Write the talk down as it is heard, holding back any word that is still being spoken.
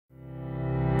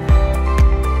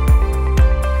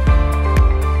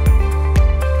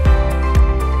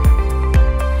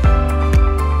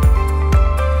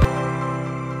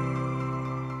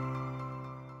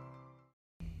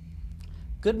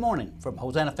Good morning from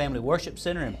Hosanna Family Worship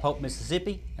Center in Polk,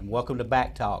 Mississippi, and welcome to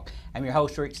Backtalk. I'm your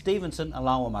host, Rick Stevenson,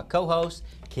 along with my co-host,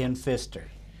 Ken Pfister.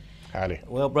 Howdy.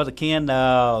 Well, Brother Ken,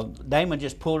 Damon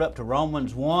just pulled up to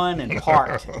Romans 1 and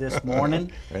parked this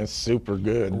morning. That's super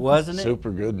good. Wasn't it?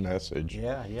 Super good message.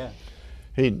 Yeah.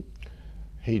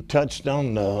 He touched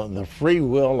on the free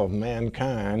will of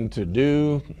mankind to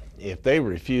do, if they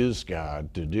refuse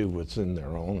God, to do what's in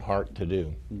their own heart to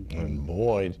do. Mm-hmm. And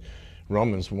boy,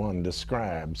 Romans 1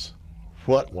 describes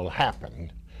what will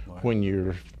happen when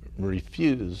you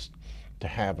refuse to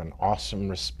have an awesome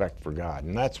respect for God.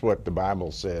 And that's what the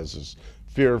Bible says is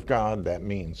fear of God. That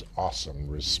means awesome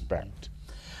respect.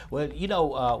 Well, you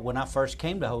know, when I first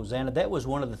came to Hosanna, that was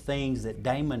one of the things that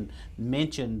Damon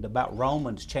mentioned about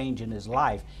Romans changing his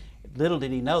life. Little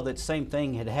did he know that the same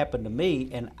thing had happened to me,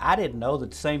 and I didn't know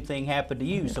that the same thing happened to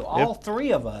you. So all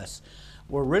three of us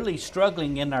were really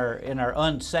struggling in our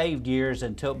unsaved years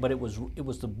but it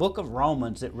was the book of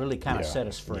Romans that really kind of set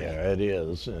us free. Yeah, it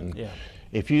is. And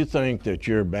if you think that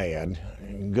you're bad,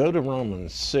 go to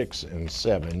Romans 6 and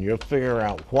 7. You'll figure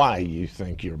out why you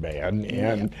think you're bad.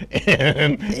 And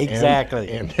exactly.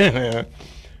 And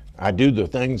I do the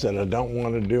things that I don't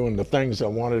want to do, and the things I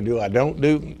want to do, I don't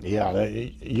do. Yeah,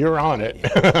 you're on it.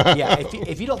 Yeah,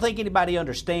 if you don't think anybody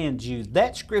understands you,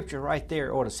 that scripture right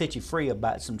there ought to set you free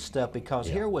about some stuff, because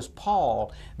here was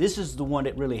Paul. This is the one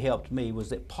that really helped me, was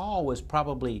that Paul was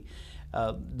probably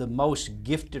the most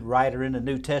gifted writer in the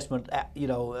New Testament,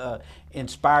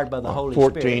 inspired by the Holy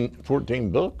Spirit. 14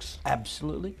 books?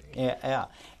 Absolutely. Yeah.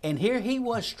 And here he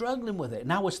was struggling with it.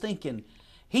 And I was thinking,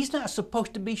 he's not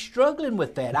supposed to be struggling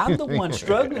with that. I'm the one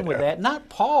struggling with that, not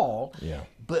Paul. Yeah.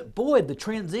 But boy, the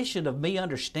transition of me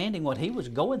understanding what he was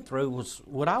going through was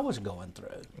what I was going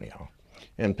through. Yeah.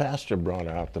 And Pastor brought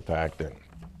out the fact that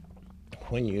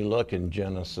when you look in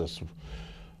Genesis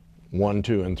 1,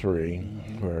 2, and 3,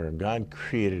 where God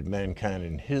created mankind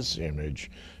in his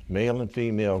image, male and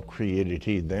female created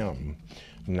he them,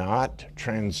 not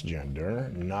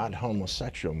transgender, not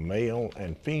homosexual, male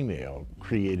and female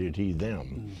created he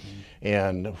them.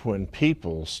 And when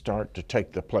people start to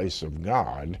take the place of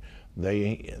God,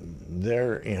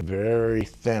 they're in very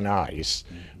thin ice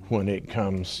when it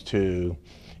comes to,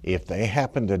 if they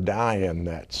happen to die in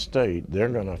that state, they're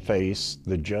going to face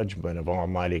the judgment of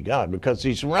Almighty God, because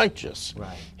he's righteous.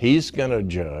 Right. He's going to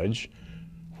judge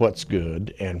what's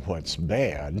good and what's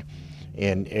bad.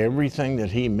 And everything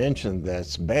that he mentioned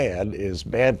that's bad is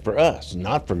bad for us.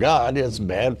 Not for God, it's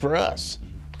bad for us.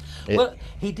 Well,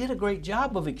 he did a great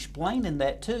job of explaining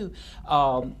that too.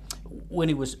 When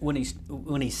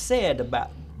he said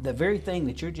about the very thing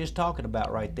that you're just talking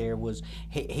about right there, was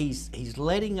he's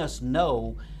letting us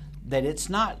know that it's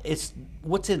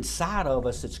what's inside of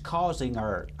us that's causing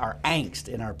our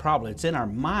angst and our problem. It's in our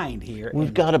mind here.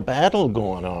 We've got a battle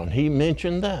going on. He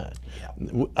mentioned that.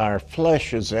 Yeah. Our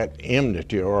flesh is at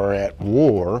enmity or at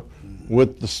war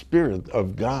with the Spirit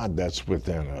of God that's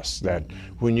within us. That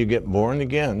when you get born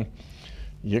again,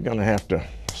 you're going to have to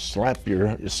slap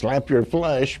your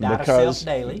flesh, because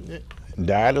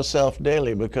die to self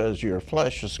daily, because your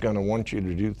flesh is going to want you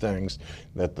to do things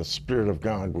that the Spirit of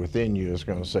God within you is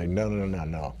going to say,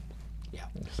 no. Yeah.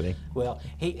 See? Well,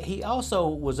 he also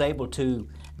was able to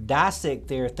dissect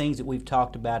there things that we've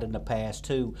talked about in the past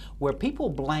too, where people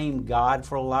blame God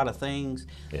for a lot of things.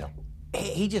 Yeah.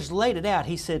 He just laid it out.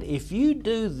 He said, if you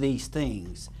do these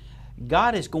things,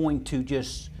 God is going to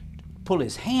just pull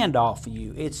his hand off of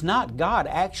you. It's not God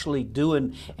actually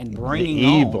doing and bringing the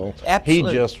evil.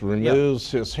 Absolutely. He just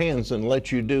removes his hands and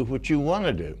lets you do what you want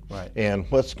to do. Right. And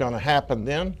what's going to happen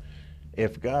then?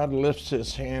 If God lifts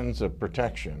his hands of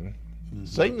protection,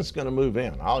 Satan's going to move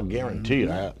in. I'll guarantee you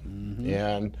that.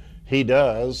 And he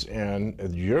does, and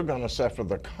you're going to suffer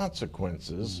the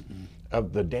consequences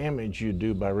of the damage you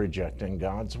do by rejecting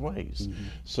God's ways.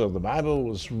 So the Bible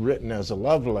was written as a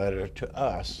love letter to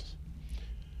us,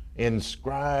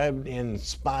 inscribed,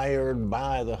 inspired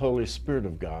by the Holy Spirit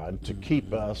of God to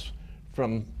keep us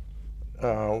from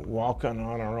walking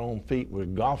on our own feet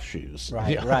with golf shoes.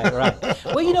 Right.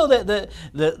 Well, you know,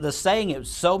 the saying is,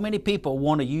 so many people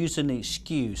want to use an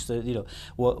excuse that,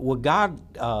 well,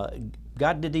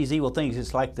 God did these evil things.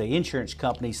 It's like the insurance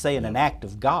company saying an act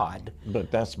of God.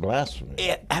 But that's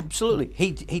blasphemy. Absolutely.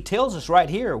 He tells us right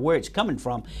here where it's coming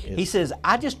from. He says,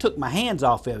 I just took my hands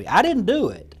off of it. I didn't do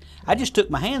it. I just took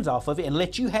my hands off of it and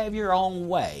let you have your own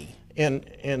way. And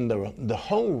the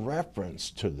whole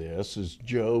reference to this is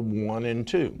Job 1 and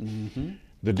 2.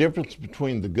 The difference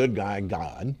between the good guy,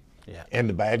 God, and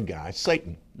the bad guy,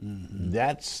 Satan.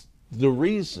 That's the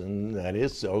reason that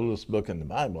it's the oldest book in the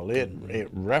Bible. It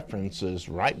references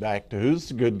right back to who's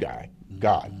the good guy?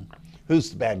 God. Who's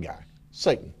the bad guy?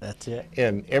 Satan. That's it.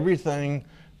 And everything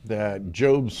that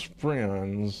Job's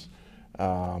friends,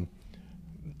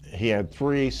 he had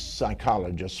 3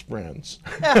 psychologist friends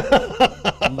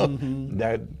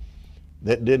that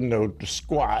didn't know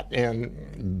squat.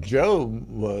 And Job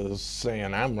was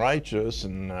saying, I'm righteous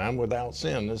and I'm without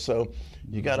sin. And so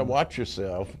you got to watch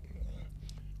yourself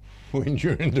when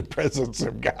you're in the presence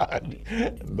of God.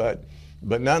 But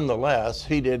nonetheless,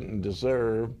 he didn't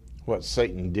deserve what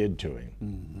Satan did to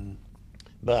him.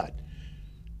 But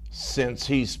since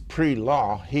he's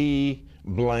pre-law, he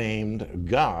blamed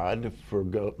God for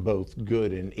both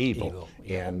good and evil.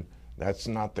 Yeah. And that's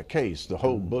not the case. The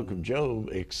whole book of Job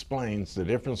explains the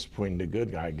difference between the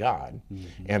good guy, God,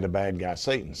 and the bad guy,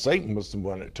 Satan. Satan was the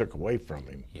one that took away from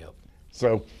him. Yep.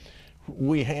 So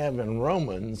we have in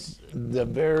Romans the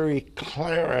very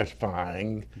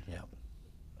clarifying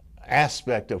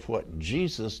aspect of what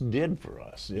Jesus did for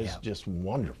us. It's just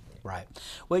wonderful. Right.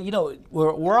 Well, you know,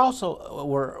 we're also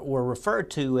we're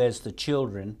referred to as the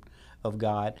children of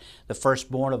God, the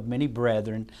firstborn of many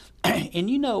brethren. And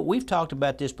you know, we've talked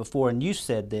about this before, and you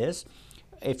said this.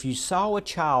 If you saw a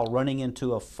child running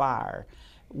into a fire,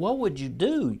 what would you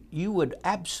do? You would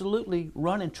absolutely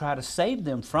run and try to save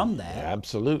them from that.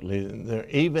 Absolutely.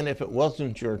 Even if it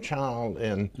wasn't your child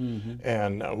and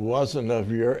wasn't of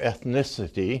your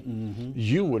ethnicity,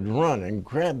 you would run and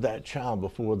grab that child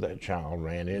before that child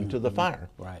ran into the fire.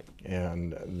 Right.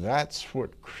 And that's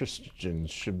what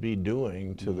Christians should be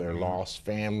doing to their lost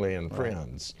family and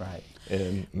friends. Right.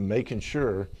 And making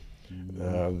sure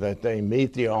that they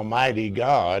meet the Almighty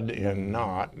God and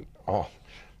not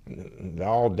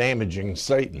all damaging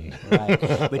Satan. Right.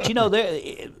 But you know,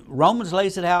 Romans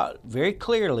lays it out very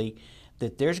clearly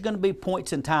that there's going to be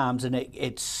points and times, and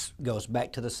it goes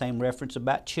back to the same reference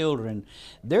about children.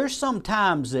 There's some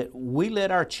times that we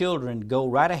let our children go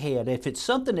right ahead. If it's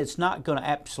something that's not going to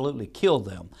absolutely kill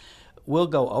them, we'll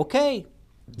go, okay,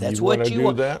 that's what you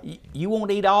want. You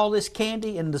won't eat all this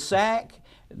candy in the sack?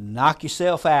 Knock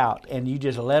yourself out, and you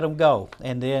just let them go.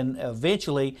 And then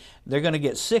eventually they're going to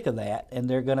get sick of that, and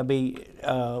they're going to be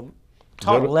taught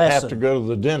a lesson. Have to go to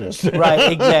the dentist.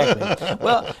 Right, exactly.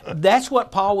 Well, that's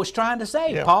what Paul was trying to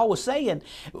say. Yeah. Paul was saying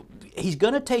he's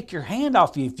going to take your hand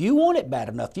off you. If you want it bad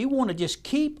enough, you want to just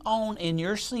keep on in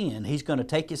your sin, he's going to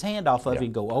take his hand off of you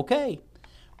and go, okay.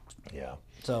 Yeah.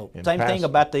 So same thing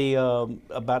about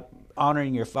about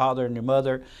honoring your father and your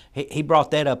mother. He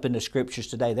brought that up in the scriptures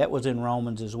today. That was in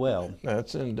Romans as well.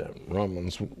 That's in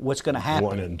Romans. What's going to happen?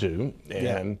 1 and 2.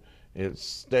 And it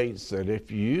states that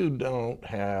if you don't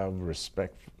have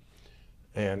respect,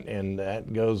 and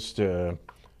that goes to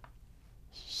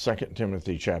 2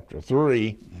 Timothy chapter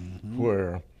 3,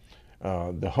 where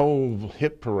the whole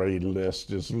hit parade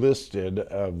list is listed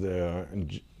of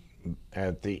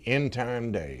at the end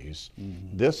time days.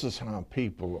 This is how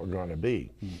people are going to be.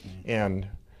 And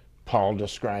Paul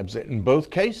describes it in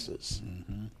both cases,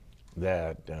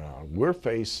 that we're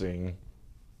facing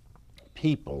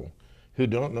people who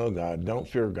don't know God, don't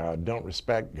fear God, don't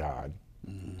respect God,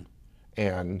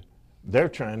 and they're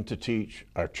trying to teach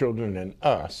our children and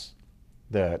us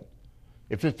that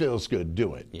if it feels good,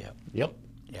 do it. Yep.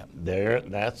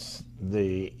 That's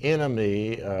the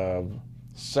enemy of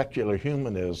secular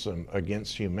humanism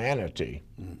against humanity.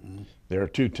 There are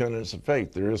 2 tenets of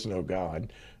faith. There is no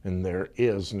God, and there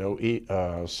is no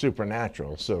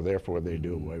supernatural, so therefore they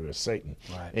do away with Satan.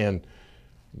 Right. And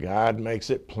God makes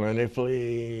it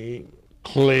plentifully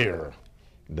clear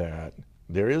that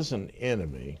there is an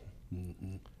enemy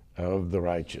of the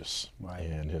righteous,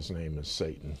 and his name is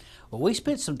Satan. Well, we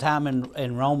spent some time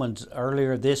in Romans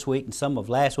earlier this week and some of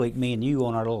last week, me and you,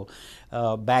 on our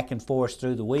little back and forth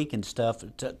through the week and stuff,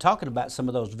 talking about some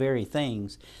of those very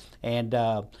things. And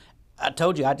I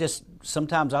told you,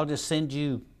 sometimes I'll just send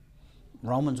you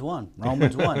Romans 1,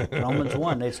 Romans 1, Romans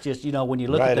 1. It's just, you know, when you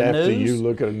look at the news. Right after you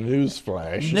look at a news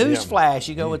flash.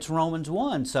 You go, it's Romans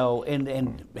 1. So,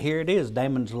 and here it is.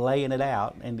 Damon's laying it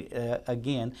out. And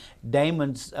again,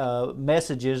 Damon's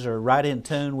messages are right in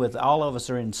tune with, all of us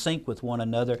are in sync with one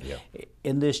another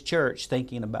in this church,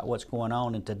 thinking about what's going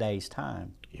on in today's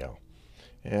time. Yeah.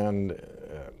 And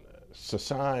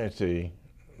society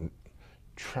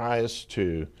tries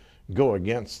to go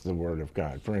against the Word of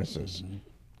God. For instance,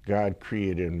 God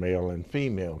created male and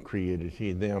female, created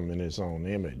he them in his own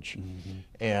image.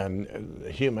 And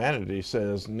humanity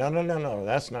says, no,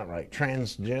 that's not right.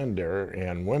 Transgender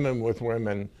and women with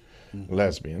women,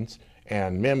 lesbians,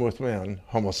 and men with men,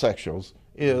 homosexuals,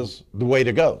 is the way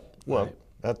to go. Well,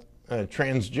 that's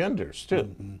transgenders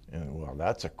too. And well,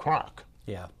 that's a crock.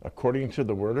 Yeah. According to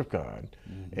the Word of God.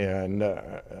 And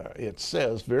it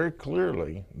says very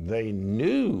clearly they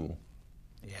knew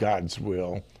God's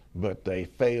will, but they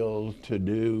failed to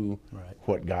do Right.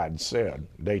 what God said.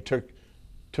 They took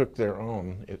their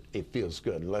own, it feels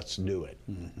good, let's do it.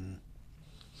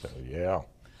 So yeah,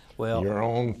 Well, your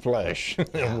own flesh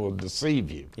will deceive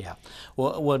you. yeah.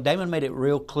 Well, Damon made it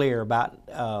real clear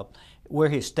about where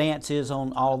his stance is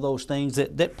on all those things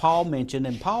that Paul mentioned,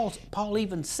 and Paul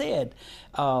even said,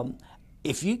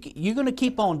 if you're going to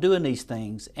keep on doing these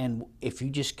things, and if you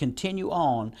just continue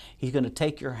on, he's going to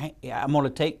take I'm going to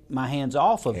take my hands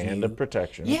off of you. And the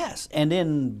protection. Yes, and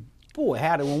then. Boy,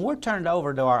 when we're turned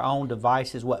over to our own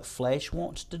devices, what flesh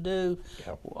wants to do,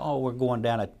 oh, we're going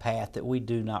down a path that we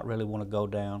do not really want to go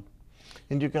down.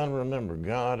 And you got to remember,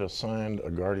 God assigned a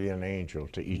guardian angel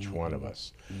to each one of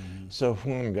us. So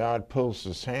when God pulls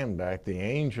his hand back, the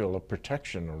angel of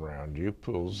protection around you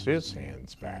pulls his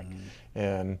hands back.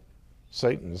 And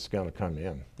Satan's going to come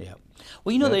in. Yeah.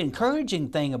 Well, the encouraging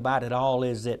thing about it all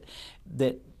is that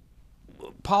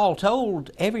Paul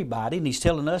told everybody, and he's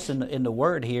telling us in the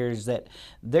Word here, is that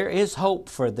there is hope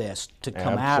for this to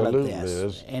come out of this.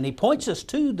 Is. And he points us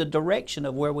to the direction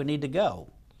of where we need to go.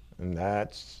 And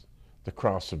that's the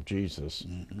cross of Jesus.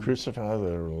 Crucify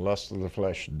the lust of the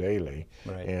flesh daily,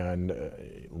 Right. and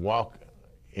walk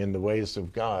in the ways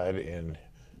of God, and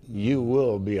you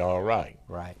will be all right.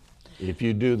 Right. If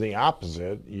you do the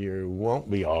opposite, you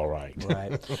won't be all right.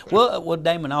 Right. Well,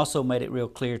 Damon also made it real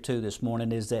clear too this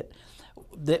morning is that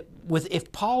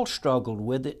if Paul struggled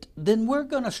with it, then we're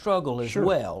going to struggle as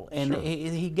well. And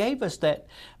he gave us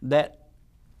that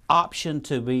option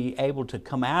to be able to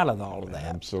come out of all of that.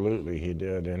 Absolutely, he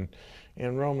did. And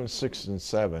in Romans 6 and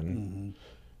 7,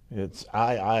 it's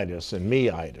I-itis and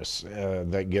me-itis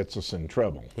that gets us in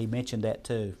trouble. He mentioned that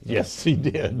too. Yes, he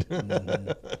did.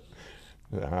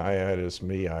 The I-itis,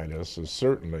 me-itis is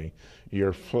certainly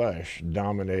your flesh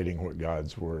dominating what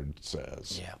God's Word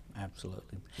says. Yeah,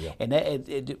 absolutely. Yeah.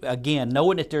 And again,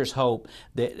 knowing that there's hope,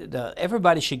 that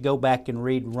everybody should go back and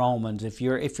read Romans if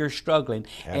you're struggling.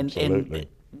 Absolutely. And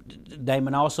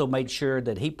Damon also made sure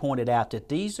that he pointed out that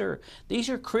these are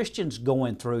Christians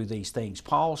going through these things.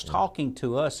 Paul's talking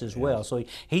to us as well. So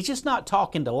he's just not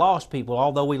talking to lost people,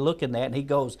 although we look in that and he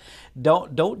goes,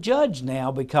 don't judge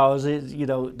now, because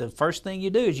the first thing you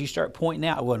do is you start pointing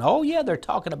out, well, oh yeah, they're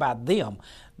talking about them.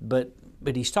 But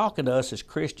he's talking to us as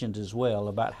Christians as well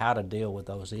about how to deal with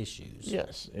those issues.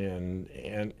 Yes,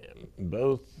 and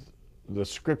both the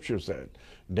scriptures that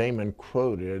Damon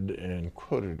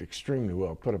quoted extremely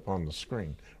well, put up on the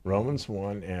screen, Romans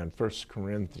 1 and 1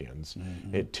 Corinthians,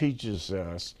 it teaches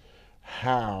us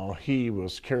how he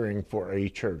was caring for a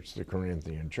church, the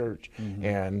Corinthian church,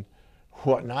 and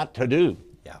what not to do.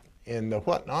 Yeah. And the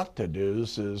what not to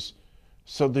do's is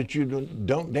so that you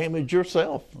don't damage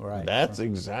yourself. Right. That's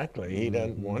exactly. He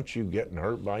doesn't want you getting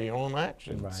hurt by your own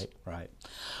actions. Right, right.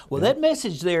 Well, that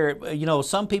message there,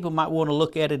 some people might want to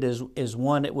look at it as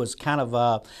one that was kind of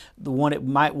the one that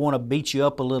might want to beat you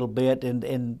up a little bit,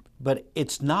 but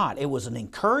it's not. It was an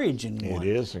encouraging one. It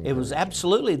is It was encouraging.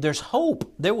 absolutely. There's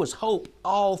hope. There was hope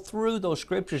all through those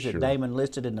scriptures that Damon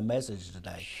listed in the message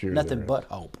today. Sure Nothing there but is.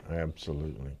 hope.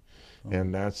 Absolutely.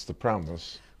 And that's the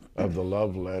promise of the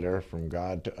love letter from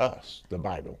God to us, the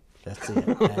Bible. That's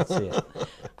it. That's it.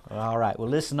 All right. Well,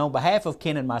 listen, on behalf of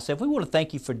Ken and myself, we want to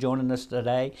thank you for joining us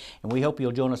today, and we hope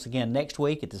you'll join us again next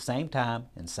week at the same time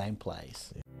and same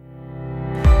place.